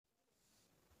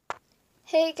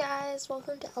Hey guys,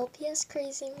 welcome to LPS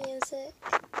Crazy Music.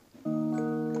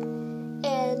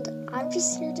 And I'm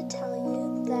just here to tell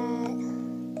you that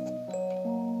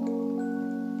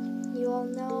you all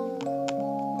know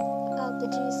about the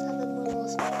G7 little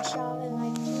screenshot and my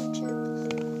future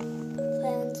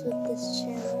plans with this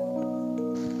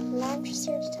channel. And I'm just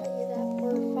here to tell you that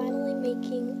we're finally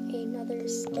making another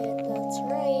skit. That's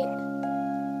right.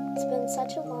 It's been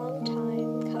such a long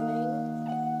time coming.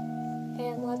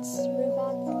 And let's move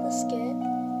on to the skit.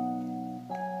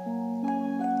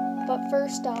 But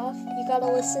first off, you gotta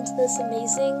listen to this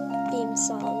amazing theme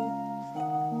song.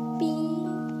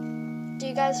 Do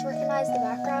you guys recognize the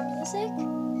background music?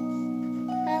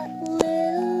 At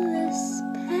Littlest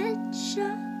Pet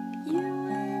Shop, you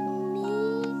and me.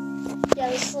 Yeah,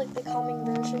 this is like the calming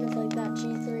version of like that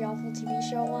G3 awful TV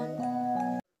show one.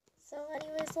 So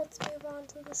anyways, let's move on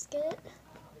to the skit.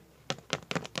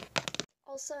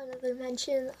 Also, another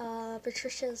mention,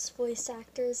 Patricia's voice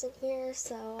actor isn't here,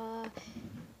 so,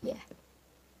 yeah.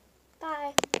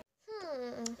 Bye.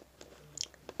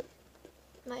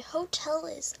 My hotel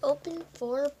is open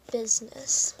for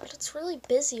business, but it's really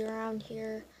busy around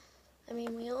here. I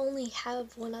mean, we only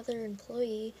have one other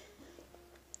employee.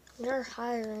 They're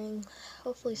hiring.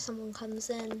 Hopefully someone comes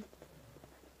in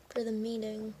for the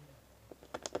meeting.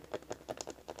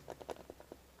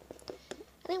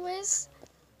 Anyways,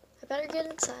 I better get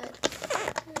inside.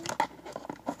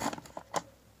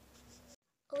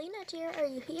 Alina, dear, are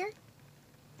you here?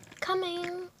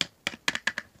 Coming.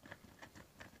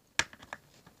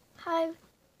 Hi,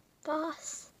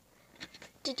 boss.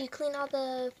 Did you clean all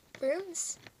the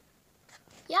rooms?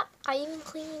 Yep, I even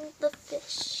cleaned the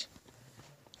fish.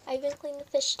 I even cleaned the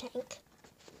fish tank.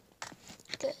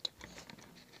 Good.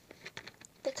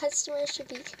 The customer should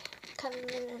be coming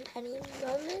in at any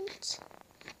moment.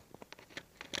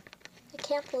 I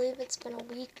can't believe it's been a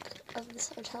week of this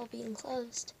hotel being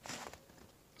closed.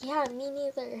 Yeah, me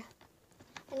neither.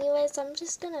 Anyways, I'm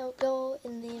just gonna go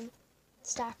in the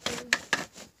staff room.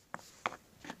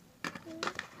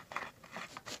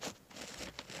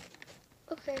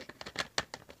 Okay.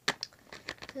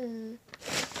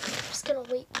 Just gonna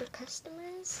wait for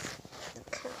customers to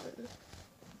come.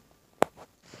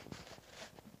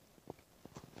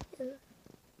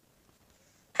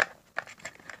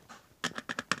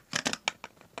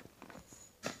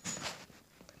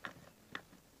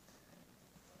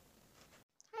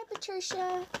 Hi,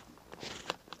 Patricia.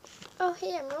 Oh,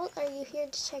 hey, Emerald. Are you here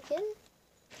to check in?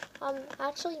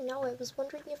 Actually, no. I was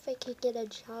wondering if I could get a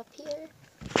job here.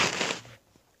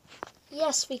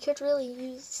 Yes, we could really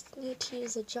need to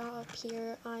use a job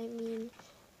here. I mean,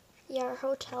 yeah, our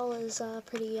hotel is,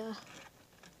 pretty,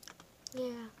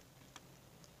 yeah.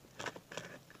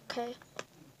 Okay.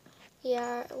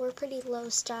 Yeah, we're pretty low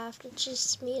staffed. It's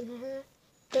just me and her.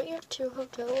 Don't you have two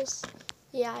hotels?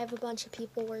 Yeah, I have a bunch of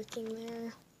people working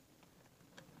there.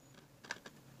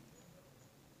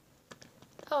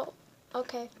 Oh,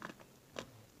 okay.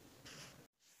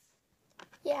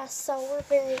 Yeah, so we're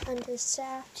very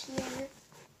understaffed here.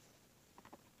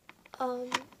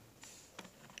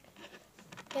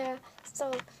 Yeah,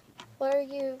 so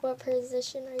what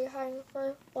position are you hiring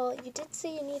for? Well, you did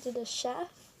say you needed a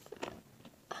chef,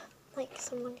 like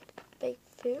someone who could bake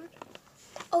food.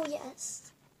 Oh,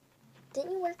 yes.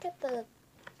 Didn't you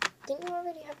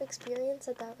already have experience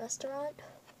at that restaurant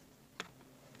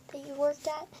that you worked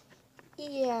at?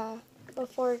 Yeah,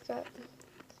 before it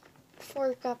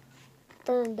got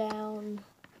burned down.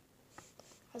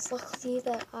 I was lucky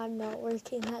that I'm not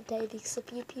working that day because a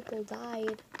few people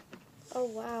died. Oh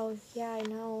wow, yeah, I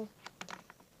know.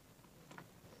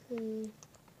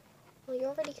 Well, you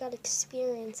already got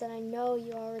experience and I know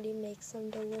you already make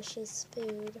some delicious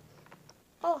food.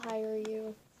 I'll hire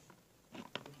you.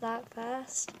 That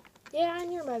fast? Yeah,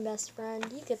 and you're my best friend.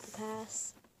 You get the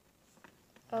pass.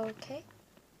 Okay.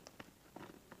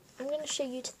 I'm gonna show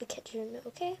you to the kitchen,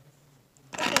 okay?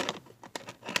 Okay.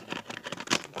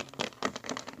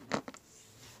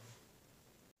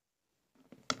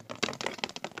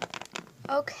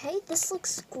 Okay, this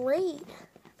looks great.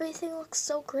 Everything looks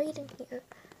so great in here.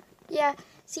 Yeah,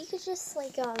 so you could just,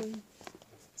 like,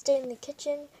 stay in the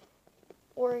kitchen,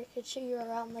 or I could show you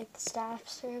around, like, the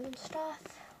staff's room and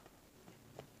stuff.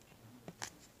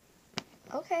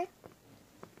 Okay.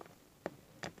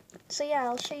 So, yeah,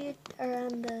 I'll show you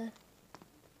around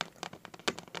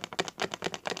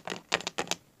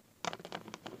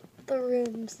the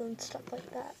rooms and stuff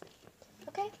like that.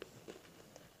 Okay?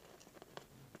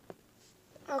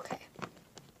 Okay.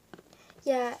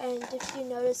 Yeah, and if you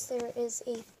notice, there is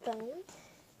a phone,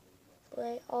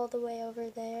 like, all the way over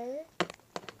there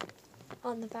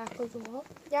on the back of the wall.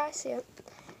 Yeah, I see it.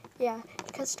 Yeah,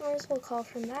 customers will call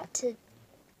from that to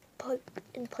put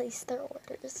in place their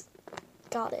orders.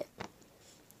 Got it.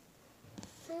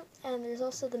 And there's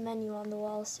also the menu on the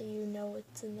wall so you know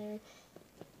what's in there.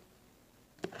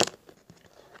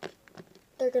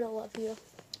 They're gonna love you.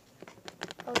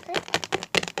 Okay.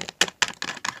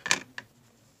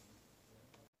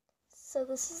 So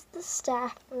this is the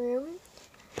staff room.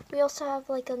 We also have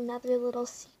like another little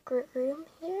secret room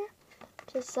here.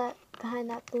 Just that behind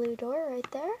that blue door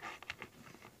right there.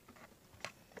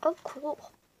 Oh, cool.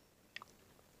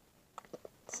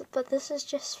 So, but this is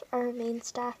just our main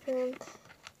staff room.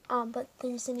 But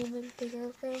there's an even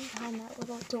bigger room behind that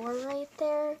little door right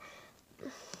there.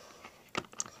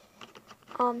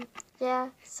 Yeah,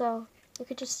 so you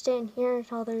could just stay in here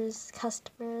until there's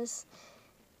customers.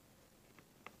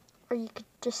 Or you could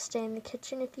just stay in the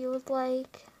kitchen if you would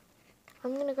like.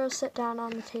 I'm gonna go sit down on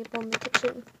the table in the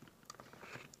kitchen.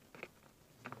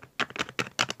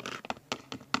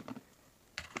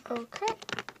 Okay.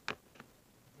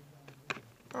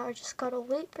 Now I just gotta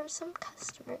wait for some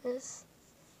customers.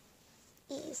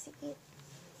 Easy.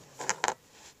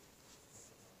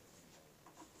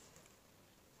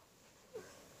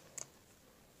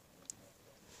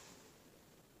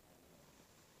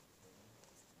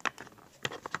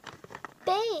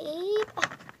 Babe!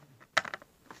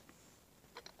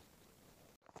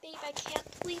 Babe, I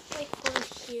can't leave my phone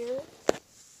here.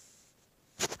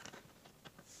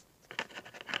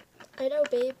 I know,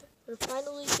 babe. We're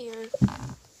finally here.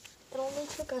 It only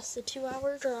took us a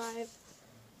 2-hour drive.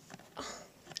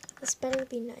 This better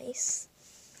be nice.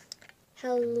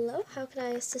 Hello, how can I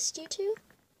assist you two?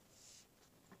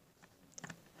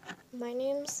 My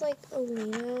name's like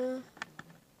Alina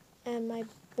and my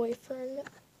boyfriend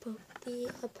booked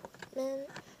the appointment.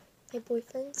 My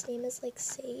boyfriend's name is like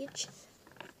Sage.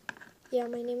 Yeah,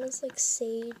 my name is like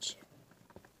Sage.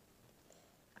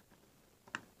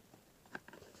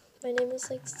 My name is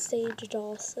like Sage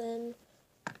Dawson.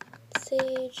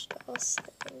 Sage Dawson.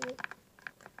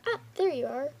 Ah, there you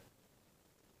are.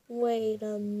 Wait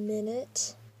a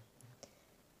minute.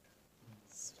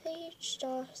 Sage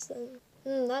Dawson.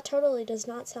 That totally does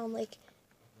not sound like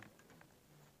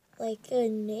a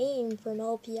name from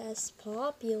LPS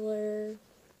Popular.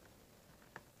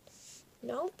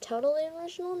 Nope, totally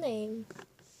original name.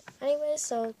 Anyway,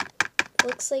 so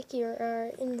looks like you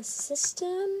are in the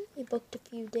system. You booked a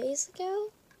few days ago.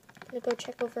 I'm gonna go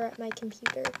check over at my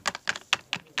computer.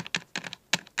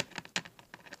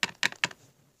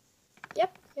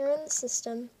 Yep, you're in the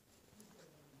system.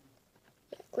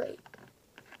 Yeah, great.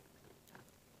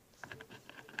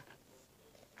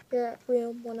 You're at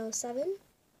room 107.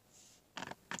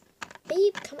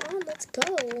 Babe, come on, let's go.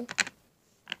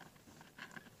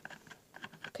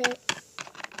 Okay.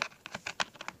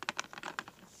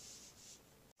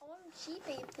 OMG,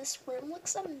 babe, this room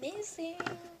looks amazing.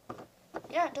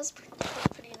 Yeah, it does look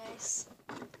pretty nice.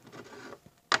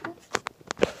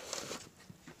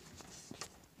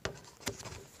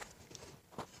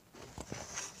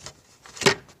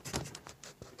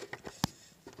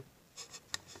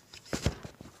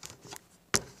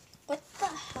 What the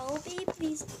hell, babe?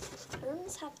 These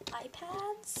rooms have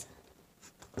iPads?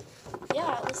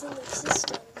 Yeah, it was in the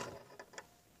system.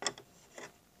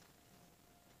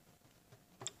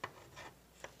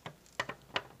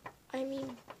 I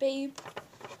mean, babe,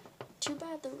 too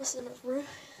bad there wasn't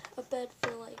a bed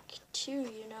for like 2,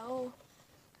 you know?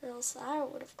 Or else I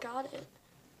would have got it.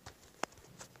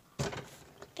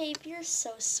 Babe, you're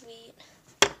so sweet.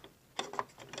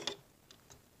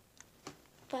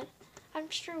 But I'm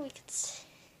sure we could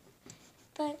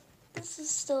but this is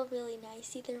still really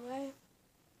nice either way.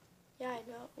 Yeah, I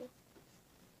know.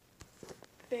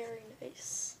 Very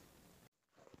nice.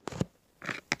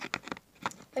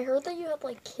 I heard that you have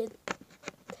like kid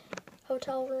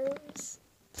hotel rooms.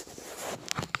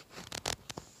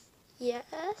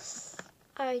 Yes,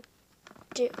 I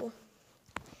do.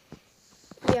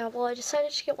 Yeah, well, I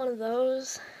decided to get one of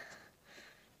those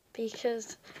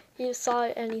because he saw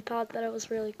it and he thought that it was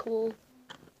really cool.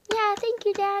 Yeah, thank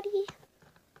you, Daddy.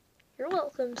 You're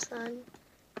welcome, son.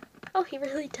 Oh, he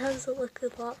really does look a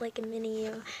lot like a mini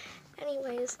you.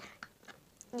 Anyways,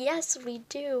 yes, we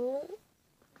do.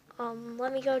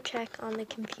 Let me go check on the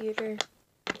computer.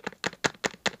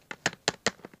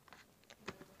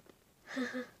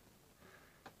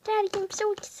 Daddy, I'm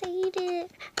so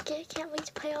excited. I can't wait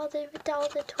to play with all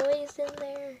the toys in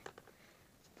there.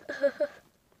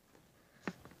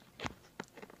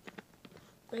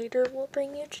 Later, we'll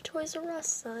bring you to Toys R Us,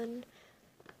 son.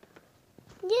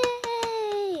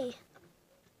 Yay!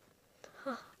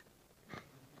 Huh.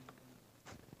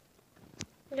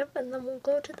 Yep, and then we'll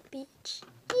go to the beach.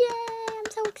 Yay! I'm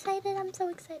so excited. excited. I'm so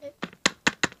excited.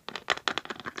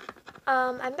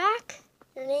 I'm back.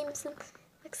 Your name's in,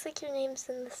 looks like your name's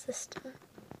in the system.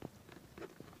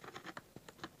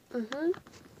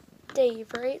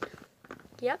 Dave, right?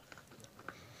 Yep.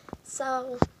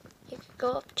 So, you could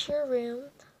go up to your room,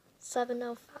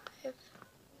 705.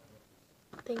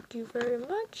 Thank you very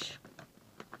much.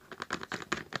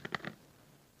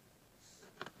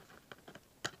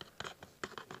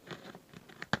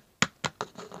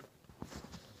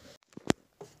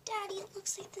 Daddy, it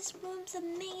looks like this room's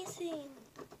amazing.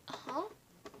 Uh-huh.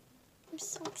 I'm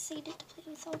so excited to play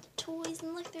with all the toys,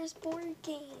 and look, there's board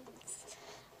games.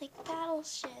 Like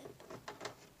Battleship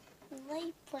and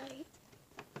Light Bright.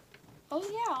 Oh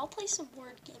yeah, I'll play some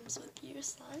board games with you,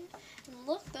 son. And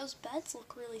look, those beds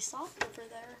look really soft over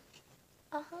there.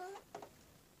 Uh-huh.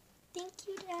 Thank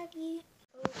you, Daddy.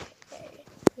 Okay,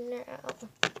 now.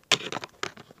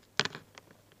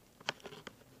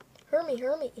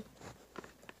 Hermie.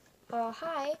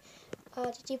 Hi.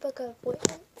 Did you book an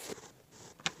appointment?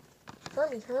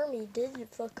 Hermie, did you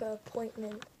book an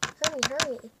appointment?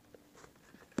 Hermie.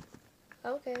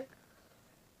 Okay.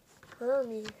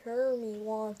 Hermie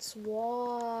wants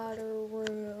water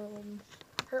room.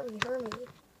 Hermie.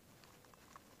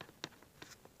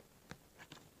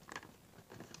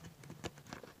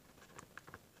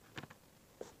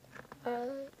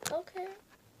 Okay.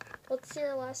 What's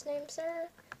your last name, sir?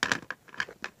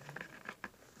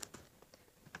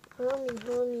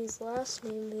 Hermie's last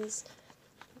name is...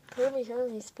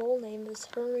 Hermie's full name is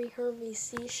Hermie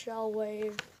Seashell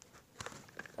Wave.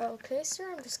 Okay,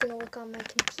 sir, I'm just gonna look on my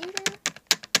computer.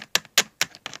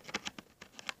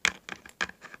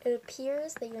 It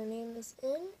appears that your name is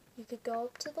in. You could go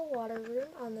up to the water room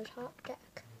on the top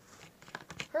deck.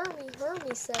 Hermie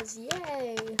says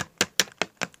yay.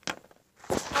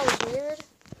 That was weird.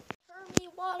 Hermie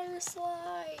water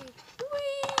slide.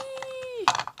 Whee!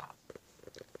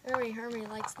 Hermie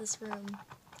likes this room.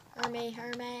 Hermie.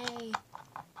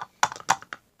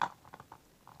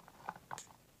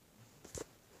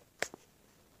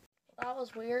 That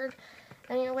was weird.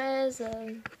 Anyways,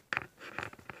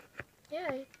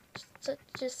 yeah,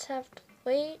 just have to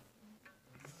wait.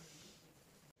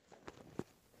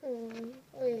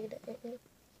 Wait.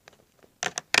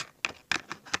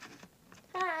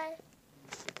 Hi.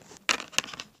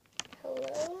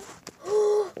 Hello?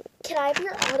 Can I have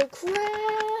your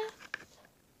autograph?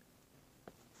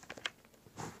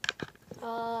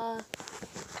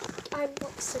 I'm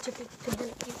like such a big fan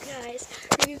of you guys.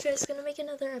 Are you guys gonna make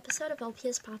another episode of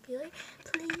LPS Popular?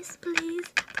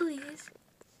 Please.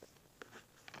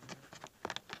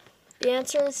 The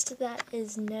answer to that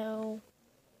is no.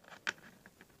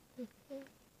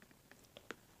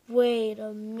 Wait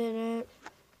a minute.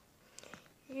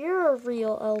 You're a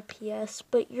real LPS,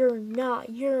 but you're not.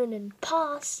 You're an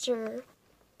imposter.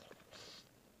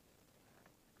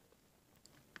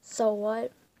 So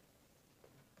what?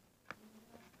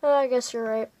 Well, I guess you're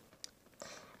right.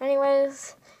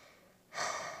 Anyways,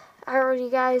 I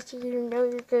already guys, you know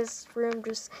your guys' room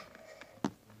just...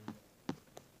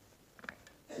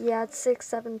 Yeah, it's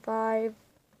 675.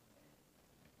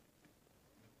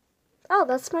 Oh,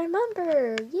 that's my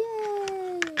number!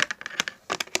 Yay!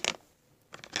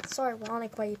 It's so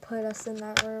ironic why you put us in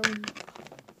that room.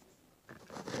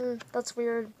 That's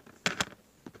weird.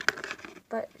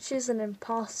 But she's an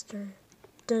imposter.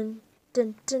 Dun.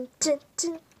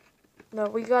 No,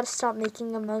 we gotta stop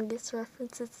making Among Us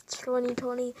references. It's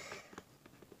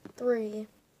 2023.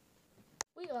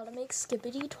 We gotta make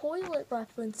Skippity toilet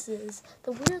references.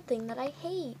 The weird thing that I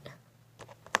hate.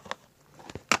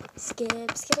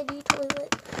 Skippity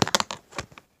toilet.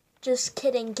 Just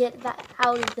kidding. Get that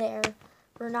out of there.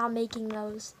 We're not making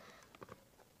those.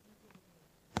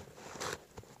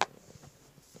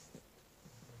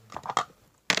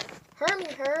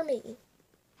 Hermie.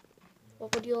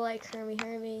 What would you like,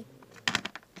 Hermie?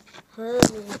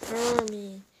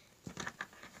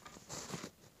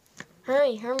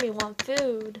 Hermie want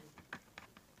food.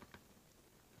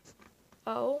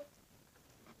 Oh?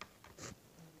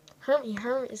 Hermie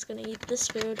is gonna eat this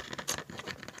food.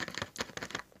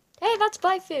 Hey, that's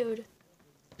my food.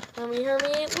 Hermie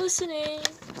ain't listening.